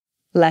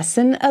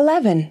Lesson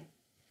 11.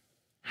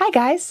 Hi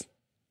guys,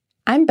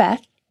 I'm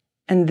Beth,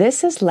 and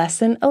this is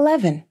Lesson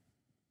 11.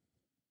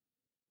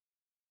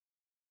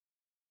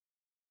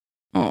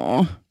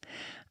 Oh,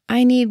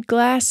 I need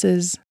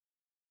glasses.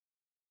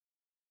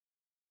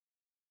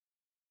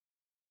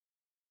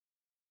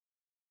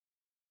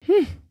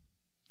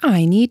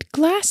 I need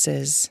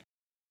glasses.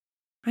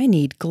 I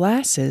need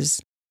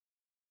glasses.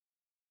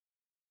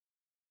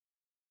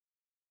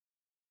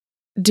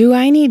 Do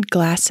I need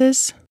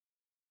glasses?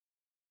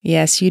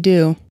 Yes, you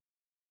do.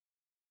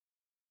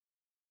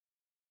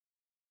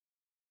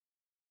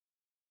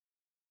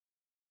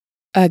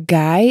 A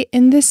guy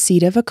in the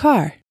seat of a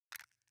car.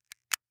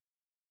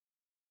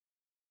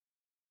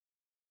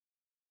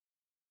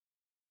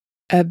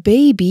 A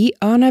baby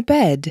on a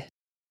bed.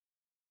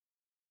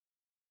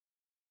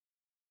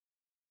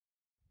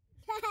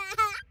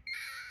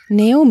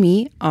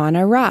 Naomi on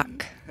a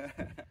rock.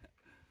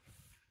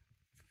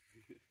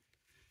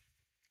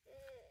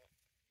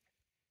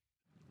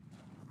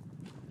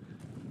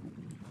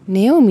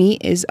 Naomi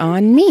is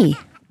on me.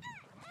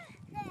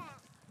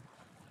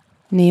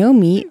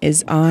 Naomi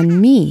is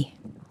on me.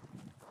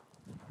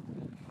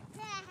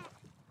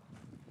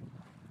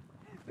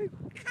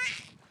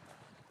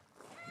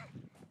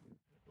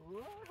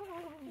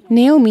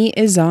 Naomi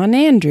is on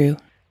Andrew.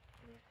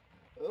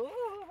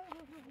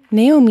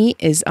 Naomi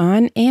is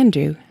on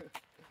Andrew.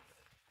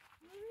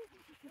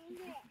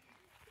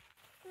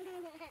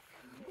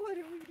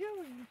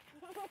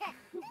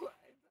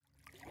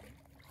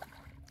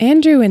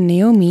 Andrew and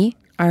Naomi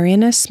are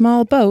in a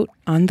small boat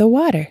on the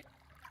water.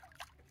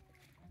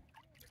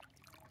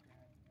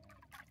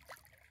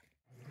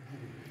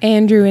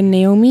 Andrew and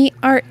Naomi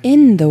are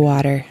in the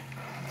water.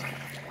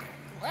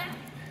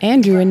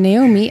 Andrew and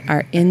Naomi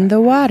are in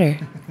the water.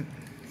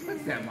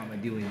 What's that mama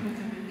doing?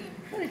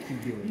 What is she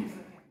doing?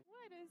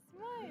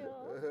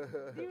 What a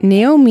smile.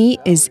 Naomi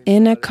is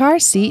in a car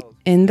seat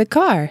in the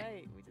car.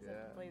 Right, we just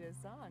have to play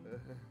this song.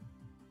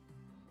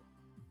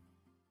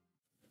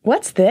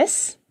 What's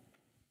this?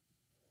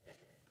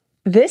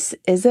 This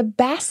is a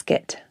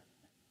basket.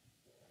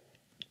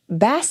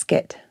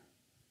 Basket.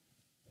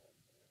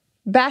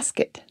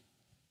 Basket.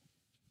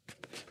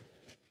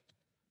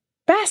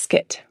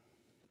 Basket.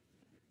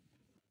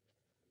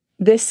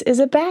 This is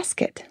a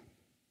basket.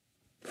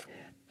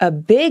 A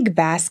big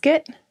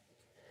basket.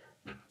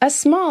 A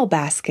small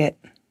basket.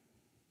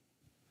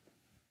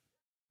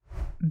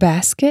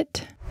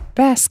 Basket,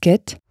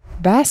 basket,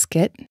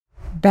 basket,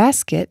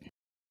 basket,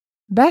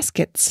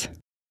 baskets,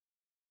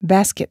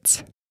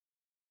 baskets.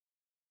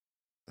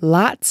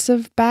 Lots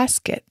of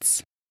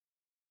baskets.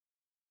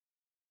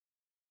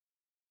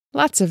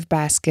 Lots of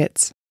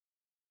baskets.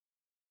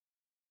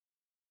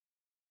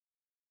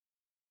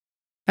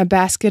 A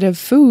basket of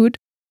food.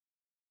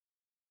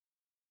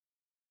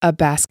 A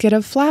basket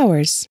of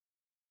flowers.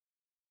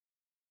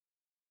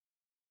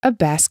 A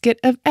basket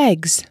of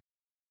eggs.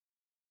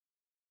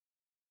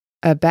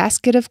 A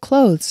basket of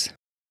clothes.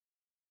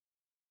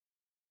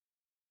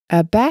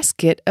 A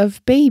basket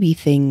of baby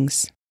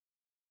things.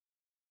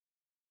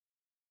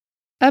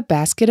 A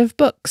basket of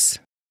books.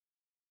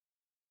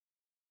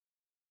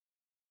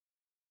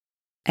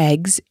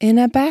 Eggs in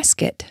a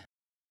basket.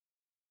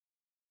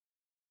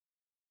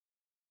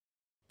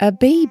 A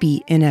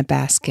baby in a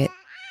basket.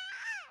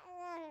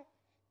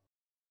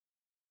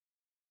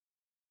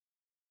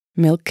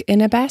 Milk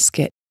in a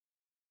basket.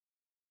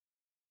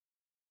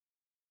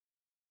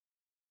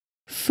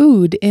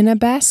 Food in a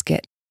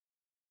basket.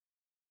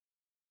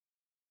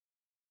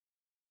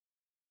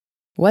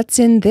 What's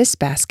in this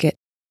basket?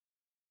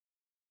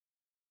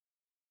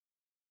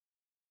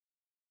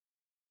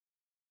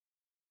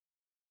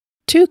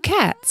 Two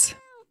cats.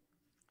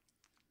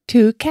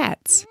 Two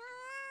cats.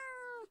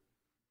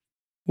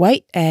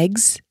 White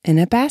eggs in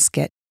a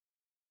basket.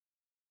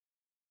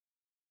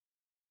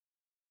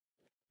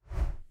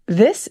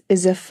 This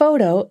is a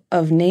photo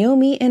of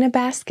Naomi in a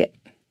basket.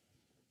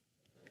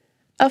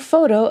 A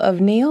photo of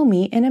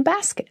Naomi in a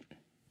basket.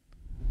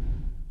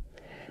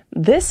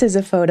 This is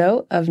a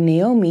photo of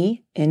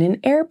Naomi in an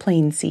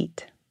airplane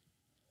seat.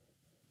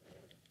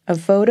 A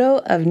photo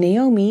of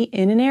Naomi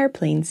in an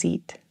airplane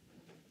seat.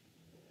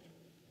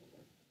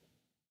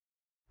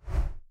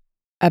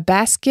 A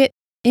basket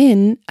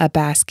in a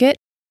basket.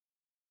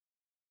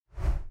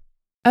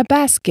 A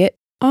basket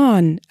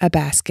on a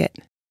basket.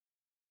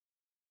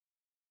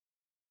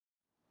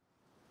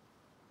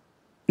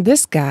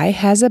 This guy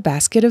has a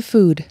basket of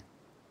food.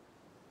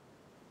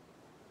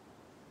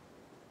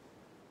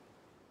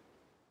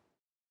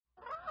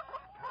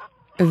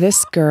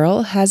 This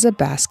girl has a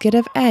basket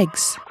of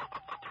eggs.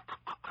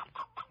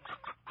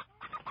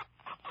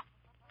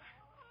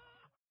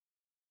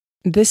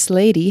 This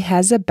lady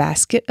has a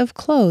basket of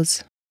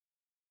clothes.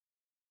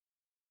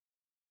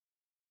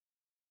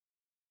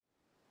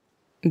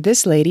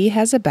 This lady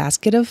has a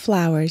basket of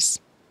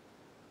flowers.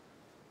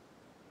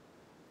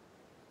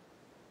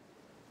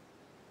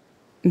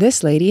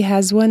 This lady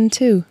has one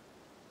too.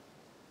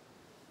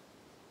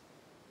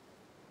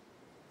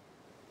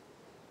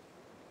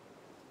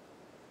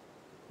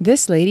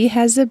 This lady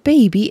has a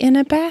baby in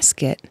a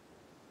basket.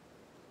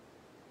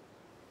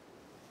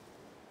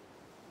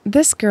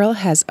 This girl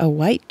has a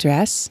white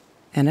dress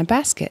and a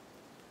basket.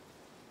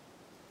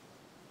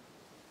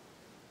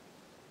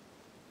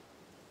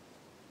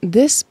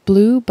 This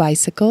blue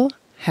bicycle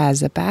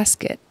has a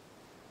basket.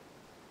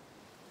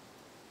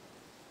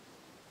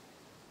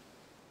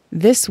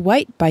 This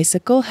white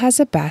bicycle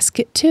has a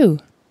basket too.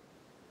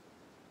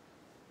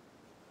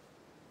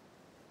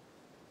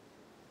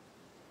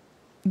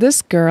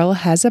 This girl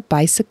has a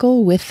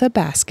bicycle with a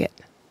basket.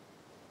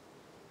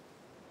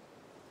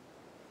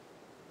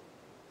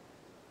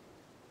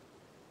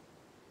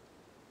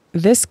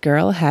 This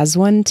girl has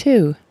one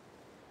too.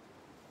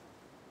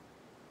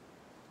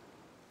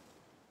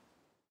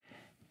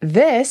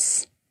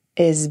 This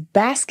is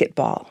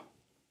basketball.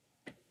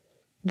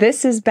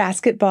 This is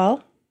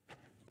basketball.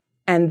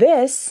 And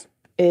this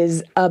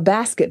is a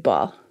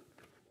basketball.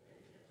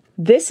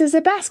 This is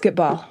a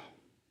basketball.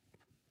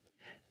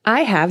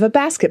 I have a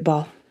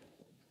basketball.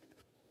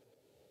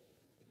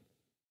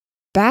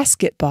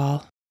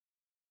 Basketball.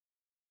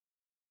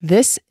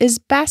 This is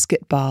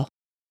basketball.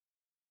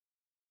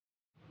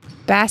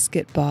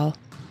 Basketball.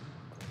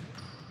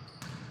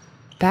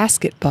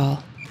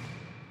 Basketball.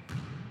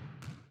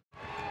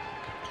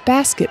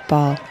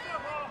 Basketball.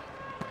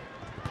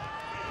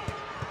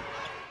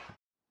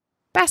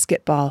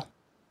 Basketball.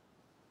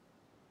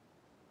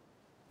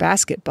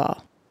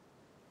 Basketball.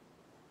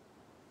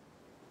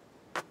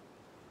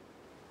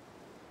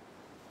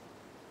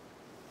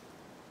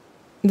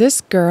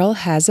 This girl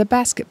has a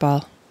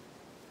basketball.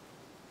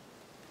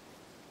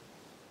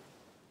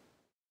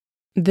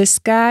 This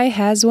guy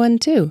has one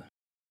too.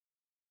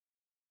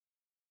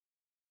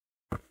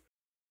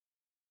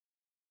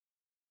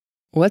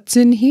 What's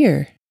in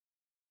here?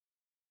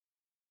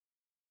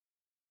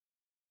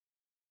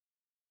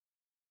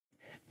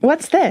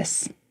 What's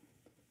this?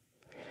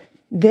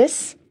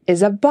 This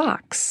is a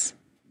box.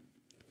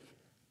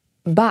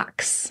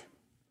 Box.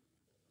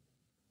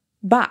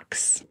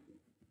 Box.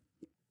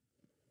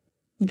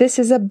 This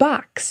is a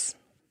box.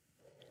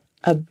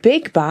 A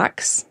big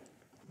box.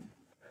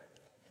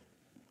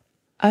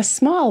 A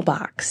small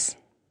box.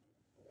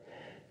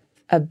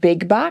 A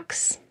big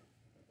box.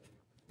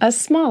 A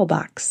small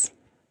box.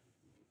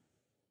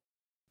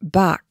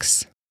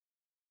 Box.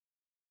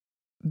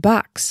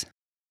 Box.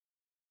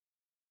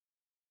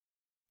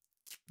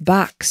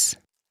 Box.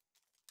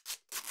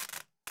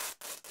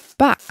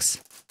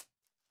 Box.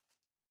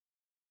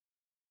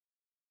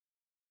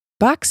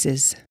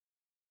 Boxes.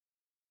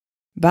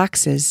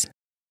 Boxes.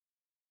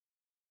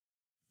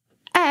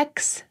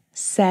 X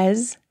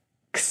says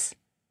X.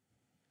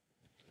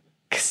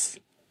 X.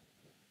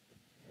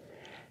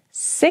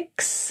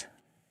 6.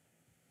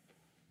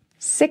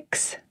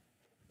 6.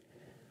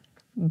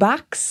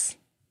 Box.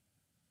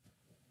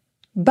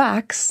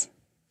 Box.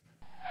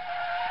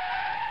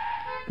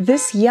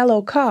 This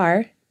yellow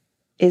car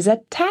is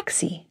a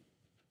taxi.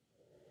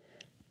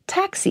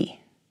 Taxi.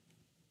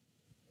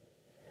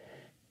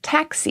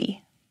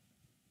 Taxi.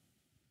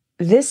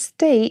 This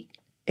state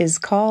is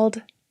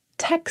called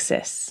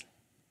Texas.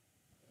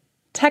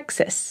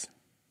 Texas.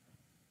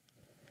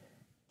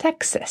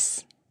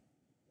 Texas.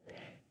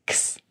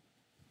 X,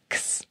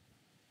 x,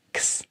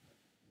 x,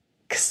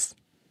 x.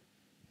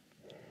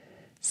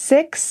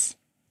 6,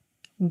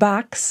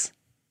 box,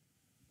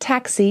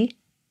 taxi,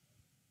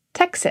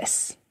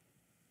 Texas.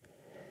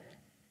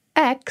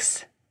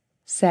 X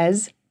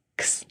says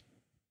X.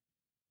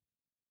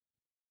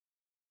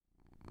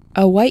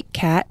 A white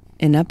cat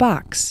in a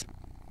box.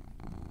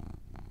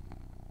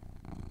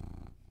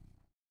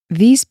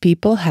 These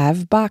people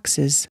have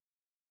boxes.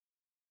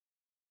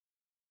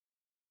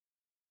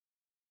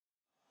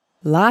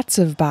 Lots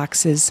of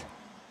boxes.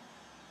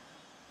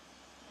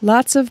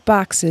 Lots of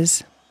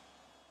boxes.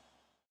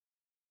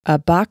 A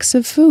box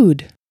of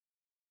food.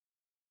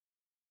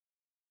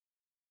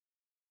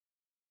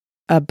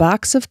 A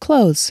box of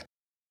clothes.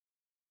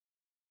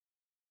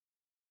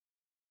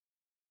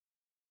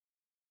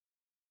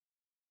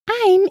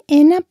 I'm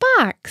in a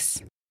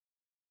box.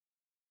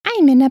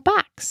 I'm in a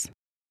box.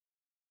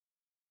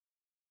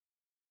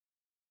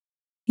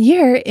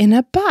 You're in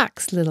a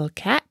box, little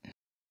cat.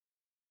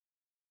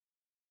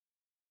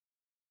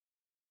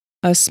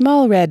 A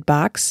small red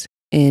box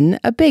in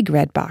a big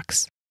red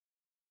box.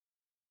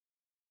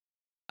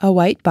 A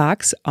white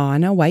box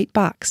on a white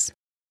box.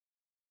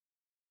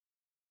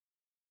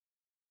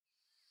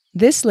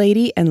 This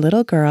lady and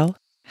little girl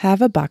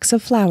have a box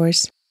of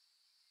flowers.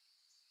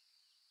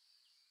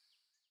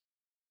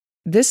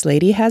 This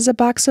lady has a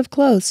box of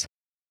clothes.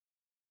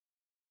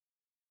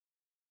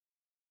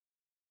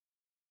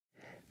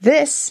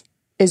 This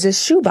is a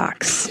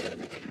shoebox.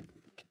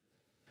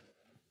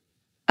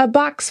 A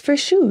box for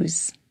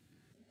shoes.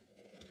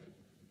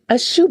 A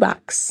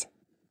shoebox.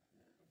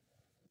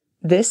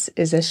 This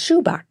is a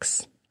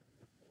shoebox.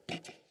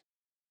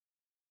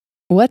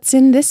 What's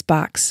in this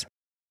box?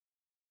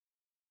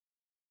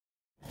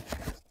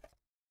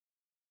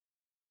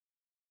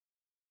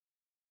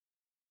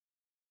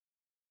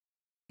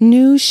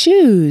 New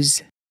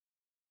shoes.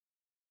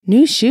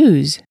 New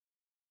shoes.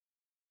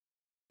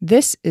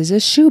 This is a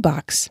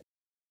shoebox.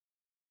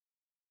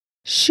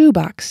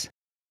 Shoebox.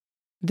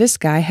 This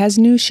guy has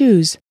new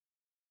shoes.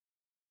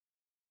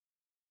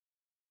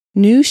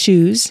 New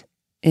shoes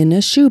in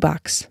a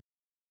shoebox.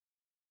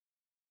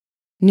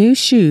 New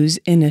shoes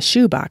in a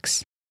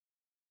shoebox.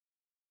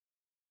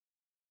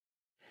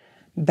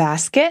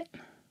 Basket,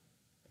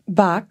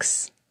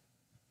 box,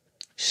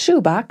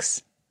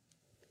 shoebox,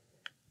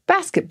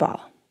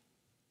 basketball.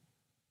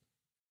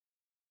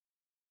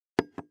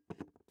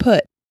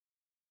 Put.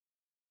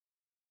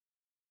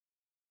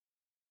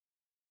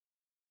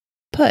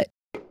 Put.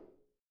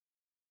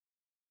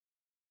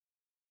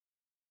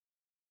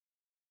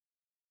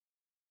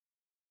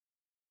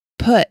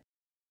 Put.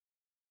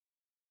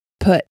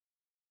 Put.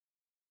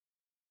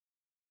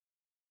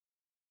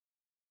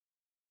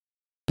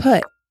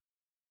 Put.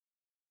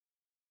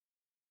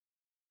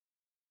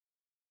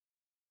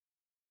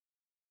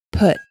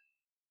 Put.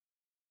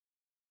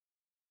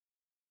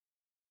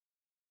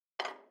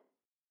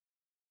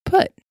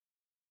 Put.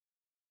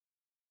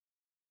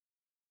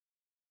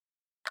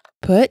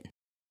 Put.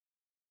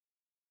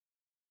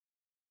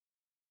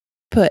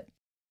 Put.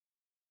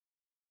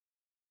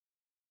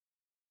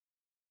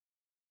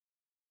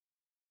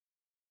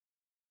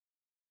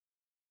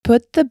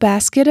 Put the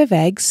basket of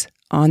eggs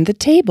on the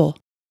table.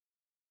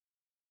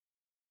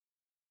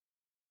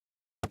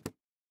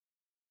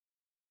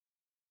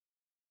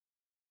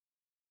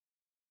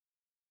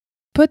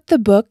 Put the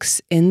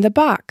books in the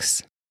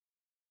box.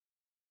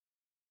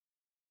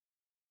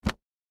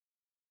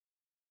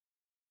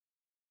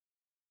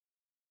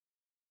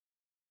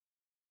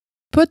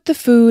 Put the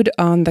food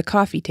on the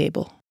coffee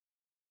table.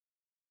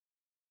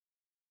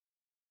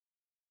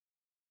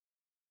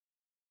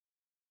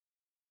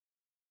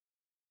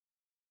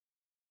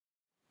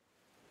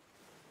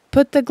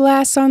 Put the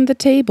glass on the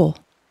table.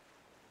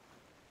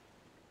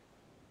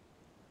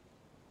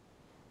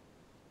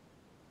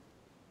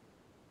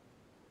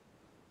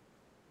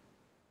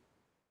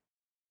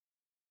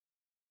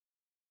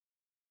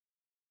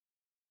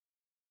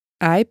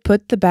 I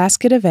put the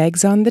basket of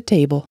eggs on the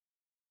table.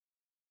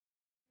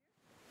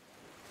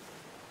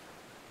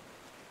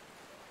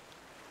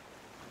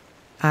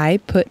 I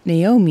put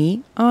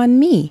Naomi on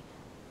me.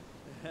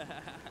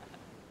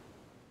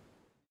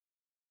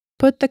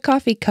 Put the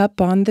coffee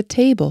cup on the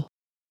table.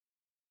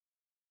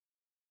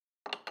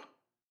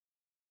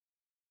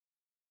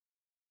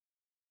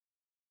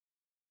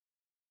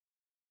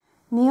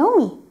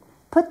 Naomi,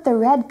 put the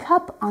red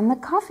cup on the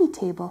coffee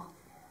table.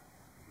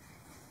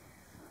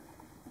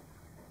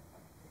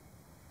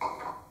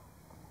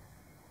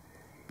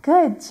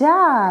 Good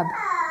job.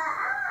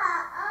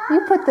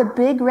 You put the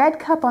big red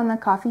cup on the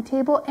coffee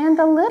table and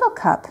the little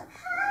cup.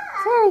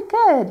 Very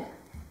good.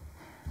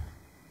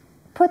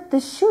 Put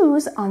the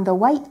shoes on the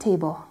white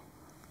table.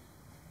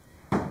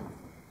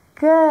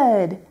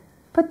 Good.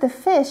 Put the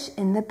fish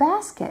in the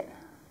basket.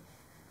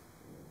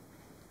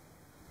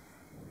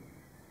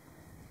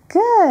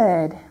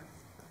 Good.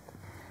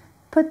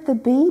 Put the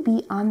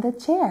baby on the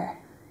chair.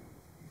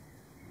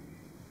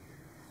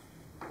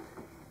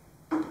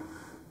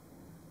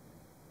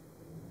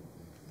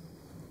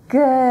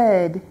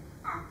 Good.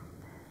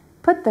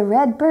 Put the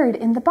red bird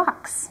in the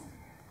box.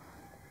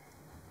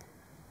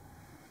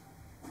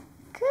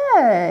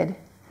 Good.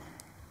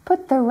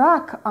 Put the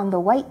rock on the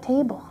white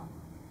table.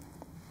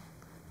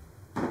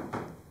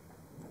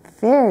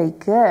 Very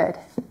good.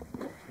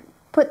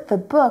 Put the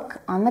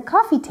book on the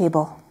coffee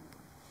table.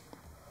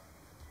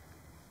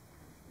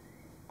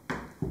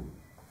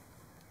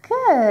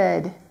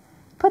 Good.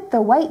 Put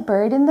the white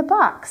bird in the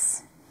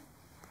box.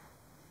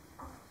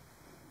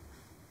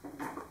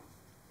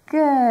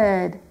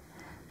 Good.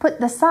 Put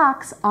the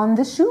socks on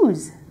the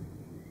shoes.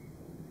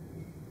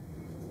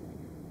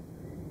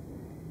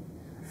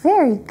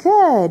 Very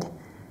good.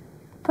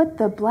 Put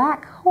the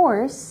black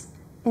horse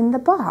in the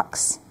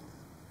box.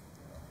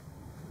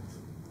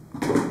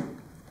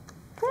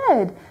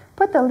 Good.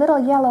 Put the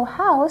little yellow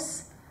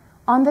house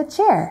on the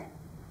chair.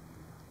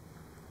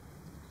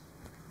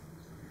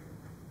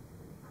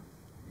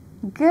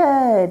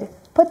 Good.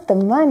 Put the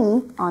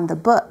money on the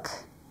book.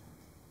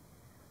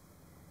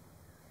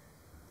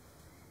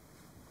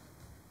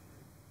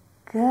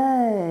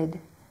 Good.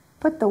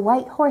 Put the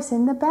white horse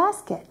in the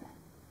basket.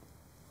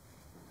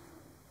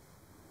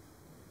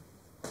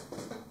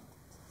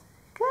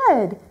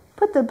 Good.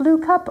 Put the blue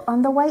cup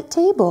on the white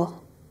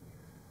table.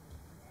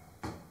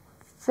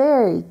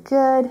 Very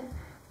good.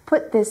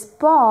 Put this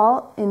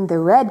ball in the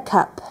red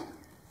cup.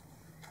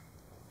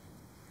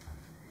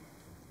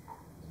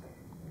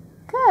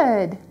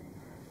 Good.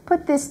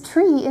 Put this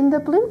tree in the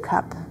blue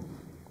cup.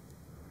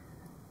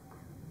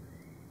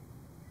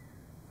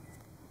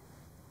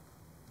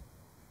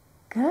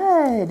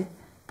 Good.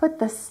 Put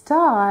the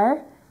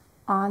star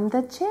on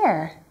the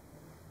chair.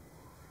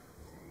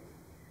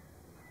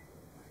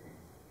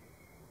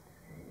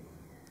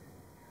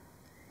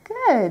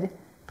 Good.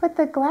 Put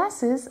the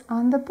glasses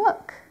on the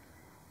book.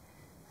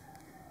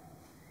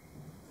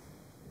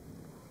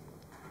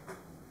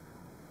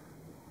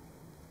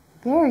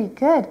 Very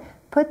good.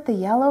 Put the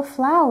yellow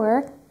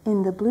flower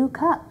in the blue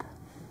cup.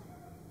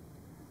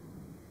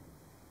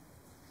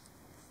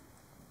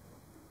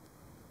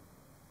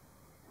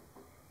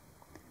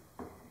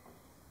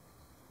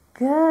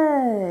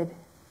 Good.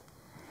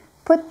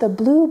 Put the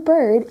blue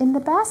bird in the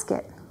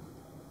basket.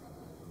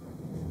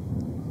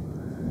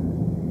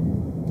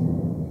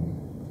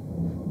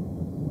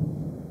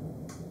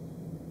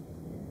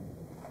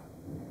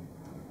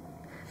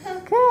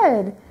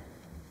 Good.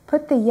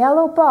 Put the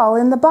yellow ball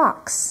in the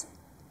box.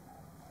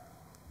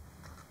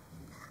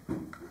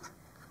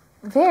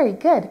 Very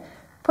good.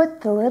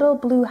 Put the little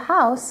blue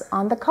house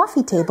on the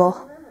coffee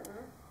table.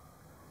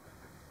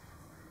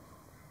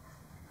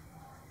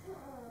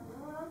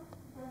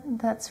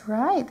 That's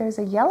right. There's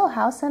a yellow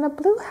house and a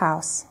blue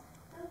house.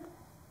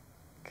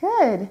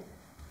 Good.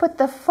 Put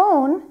the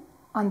phone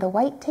on the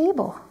white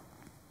table.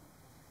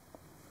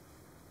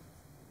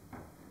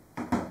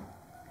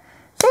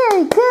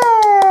 Very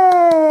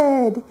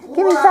good.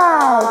 Give me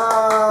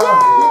 5.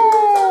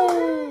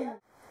 Yay!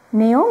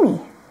 Naomi,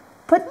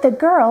 put the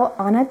girl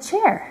on a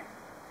chair.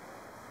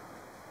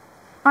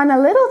 On a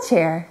little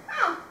chair.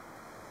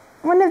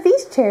 One of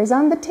these chairs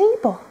on the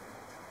table.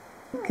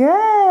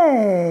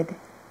 Good.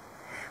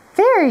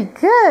 Very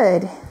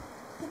good.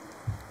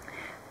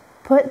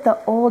 Put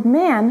the old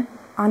man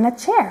on a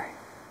chair.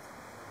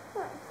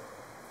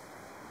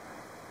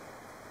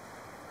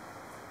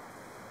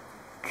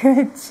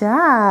 Good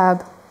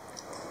job.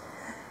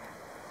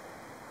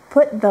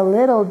 Put the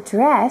little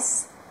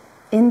dress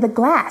in the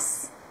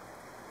glass.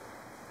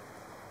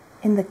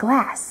 In the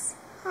glass.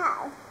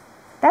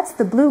 That's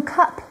the blue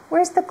cup.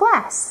 Where's the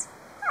glass?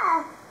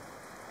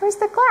 Where's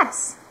the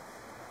glass?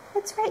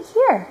 It's right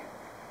here.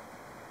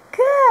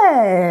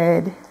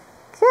 Good.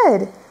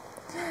 Good.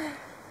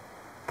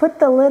 Put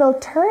the little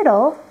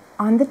turtle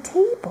on the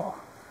table.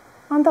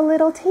 On the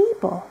little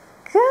table.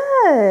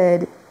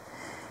 Good.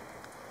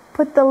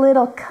 Put the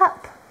little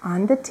cup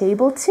on the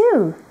table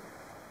too.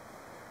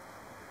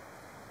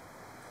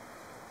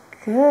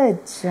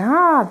 Good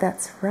job.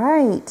 That's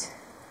right.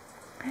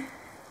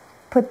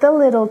 Put the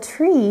little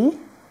tree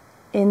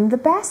in the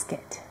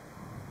basket.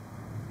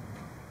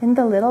 In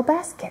the little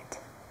basket.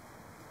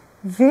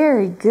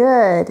 Very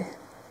good.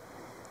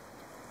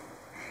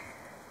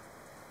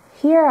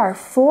 Here are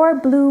 4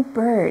 blue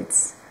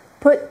birds.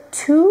 Put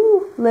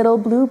 2 little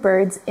blue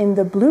birds in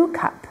the blue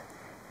cup.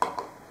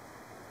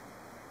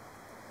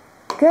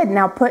 Good.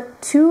 Now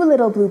put 2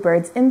 little blue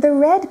birds in the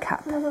red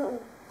cup.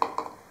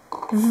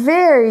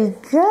 Very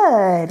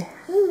good.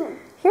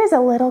 Here's a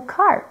little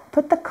car.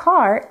 Put the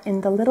car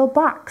in the little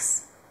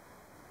box.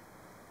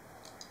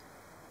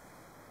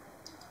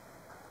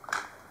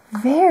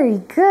 Very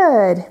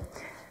good.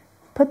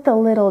 Put the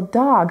little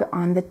dog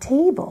on the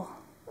table.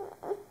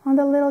 On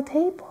the little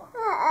table.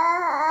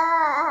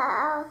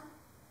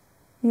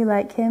 You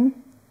like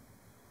him?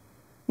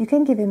 You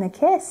can give him a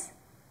kiss.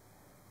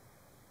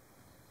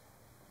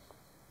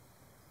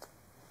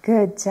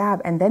 Good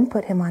job. And then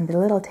put him on the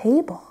little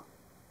table.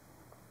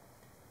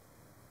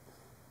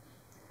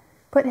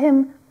 Put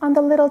him on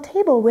the little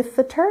table with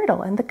the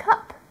turtle and the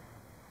cup.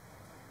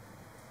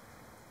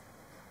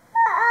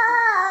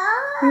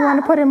 You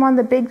want to put him on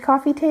the big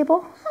coffee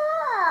table?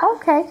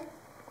 Okay.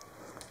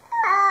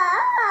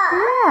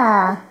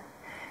 Yeah.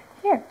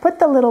 Here, put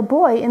the little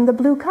boy in the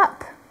blue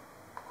cup.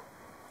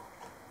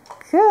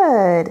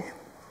 Good.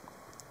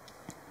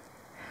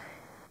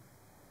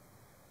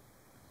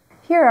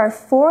 Here are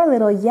 4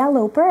 little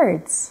yellow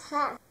birds.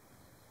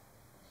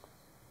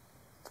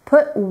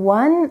 Put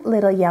 1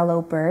 little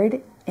yellow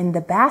bird in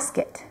the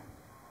basket.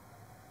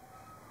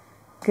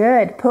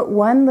 Good. Put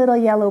 1 little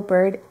yellow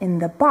bird in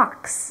the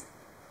box.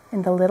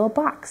 In the little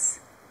box.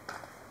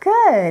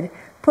 Good.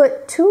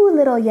 Put 2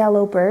 little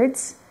yellow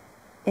birds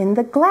in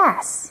the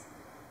glass.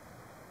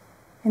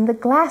 In the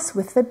glass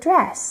with the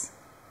dress.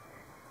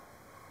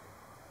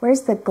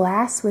 Where's the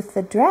glass with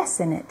the dress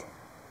in it?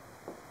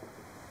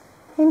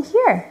 In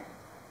here.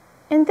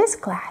 In this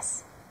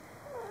glass.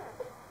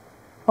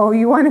 Oh,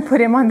 you want to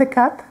put him on the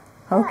cup?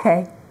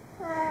 Okay.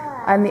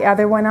 And the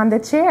other one on the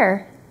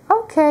chair.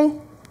 Okay.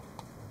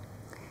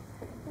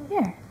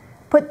 Here.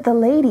 Put the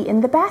lady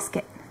in the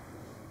basket.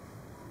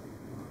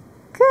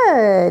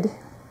 Good.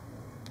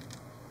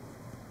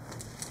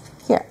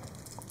 Here.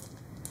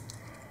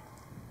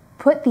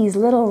 Put these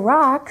little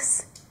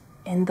rocks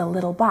in the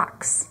little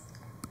box.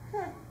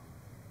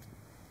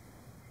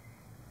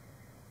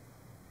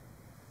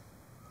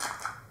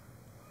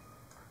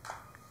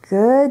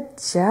 Good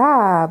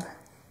job.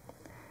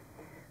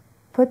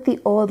 Put the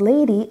old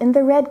lady in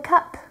the red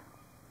cup.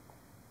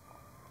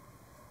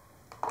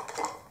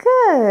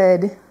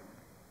 Good.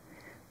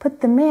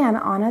 Put the man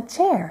on a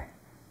chair.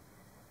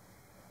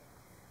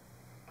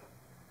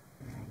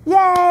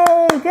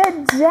 Yay!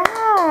 Good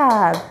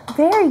job!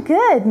 Very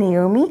good,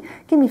 Naomi.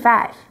 Give me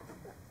 5.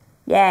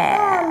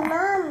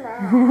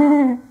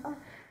 Yeah!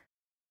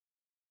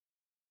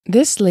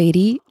 This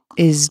lady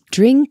is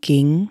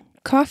drinking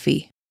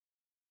coffee.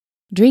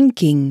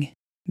 Drinking.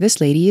 This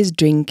lady is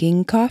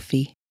drinking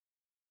coffee.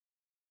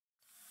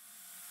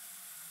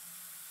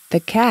 The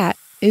cat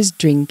is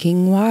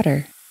drinking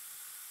water.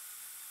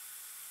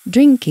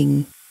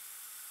 Drinking.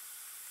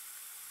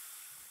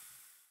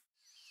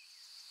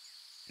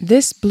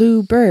 This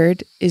blue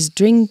bird is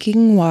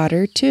drinking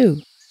water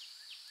too.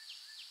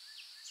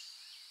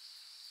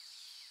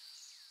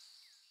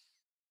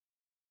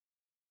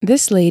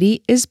 This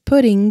lady is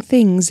putting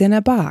things in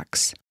a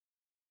box.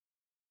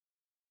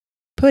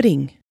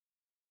 Putting.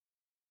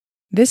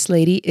 This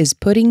lady is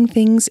putting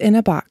things in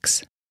a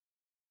box.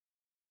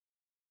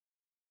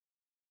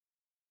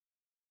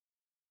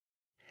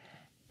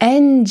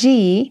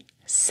 NG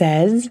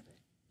says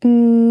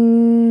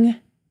ng,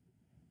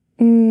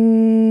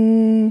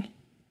 ng,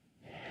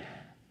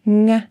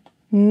 ng,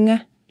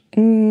 ng,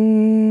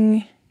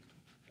 ng.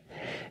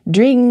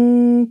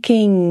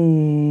 Drinking,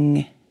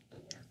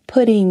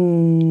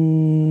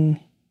 pudding,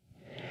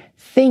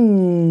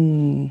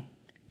 thing,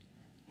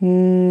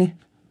 ng,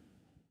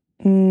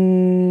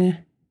 ng.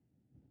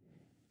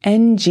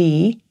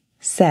 NG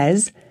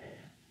says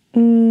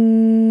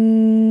ng.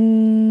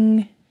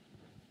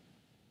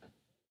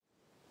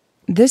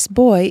 This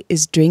boy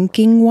is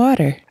drinking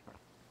water.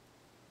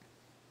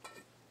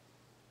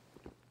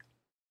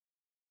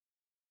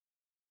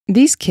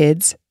 These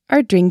kids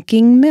are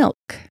drinking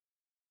milk.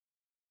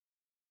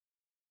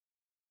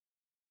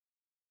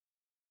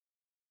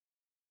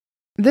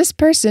 This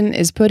person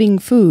is putting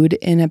food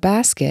in a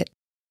basket.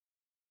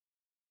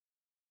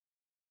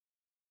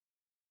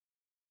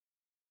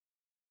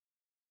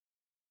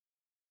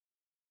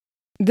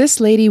 This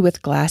lady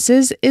with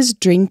glasses is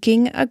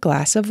drinking a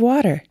glass of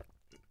water.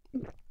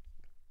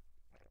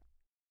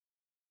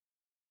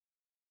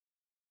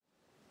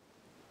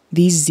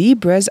 These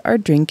zebras are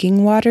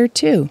drinking water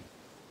too.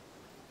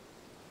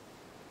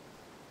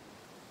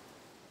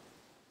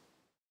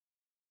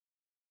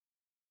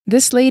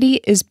 This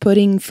lady is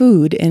putting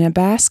food in a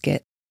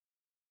basket.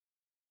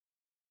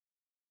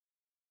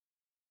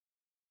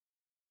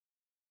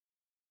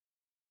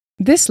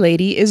 This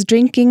lady is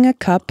drinking a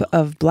cup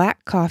of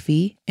black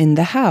coffee in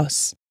the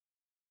house.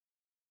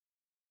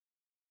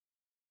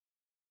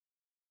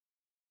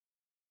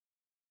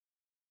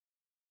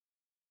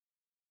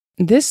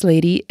 This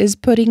lady is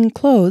putting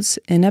clothes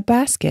in a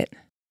basket.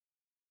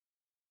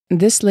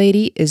 This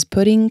lady is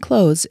putting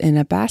clothes in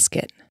a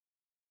basket.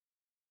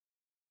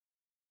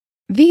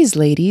 These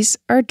ladies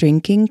are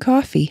drinking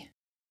coffee.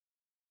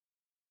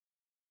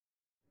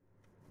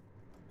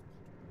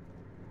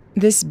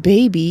 This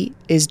baby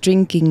is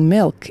drinking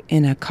milk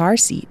in a car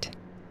seat.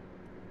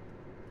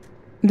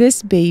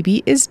 This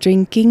baby is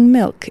drinking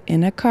milk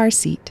in a car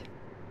seat.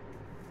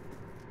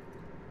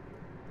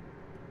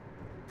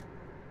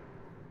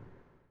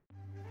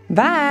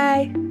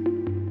 Bye!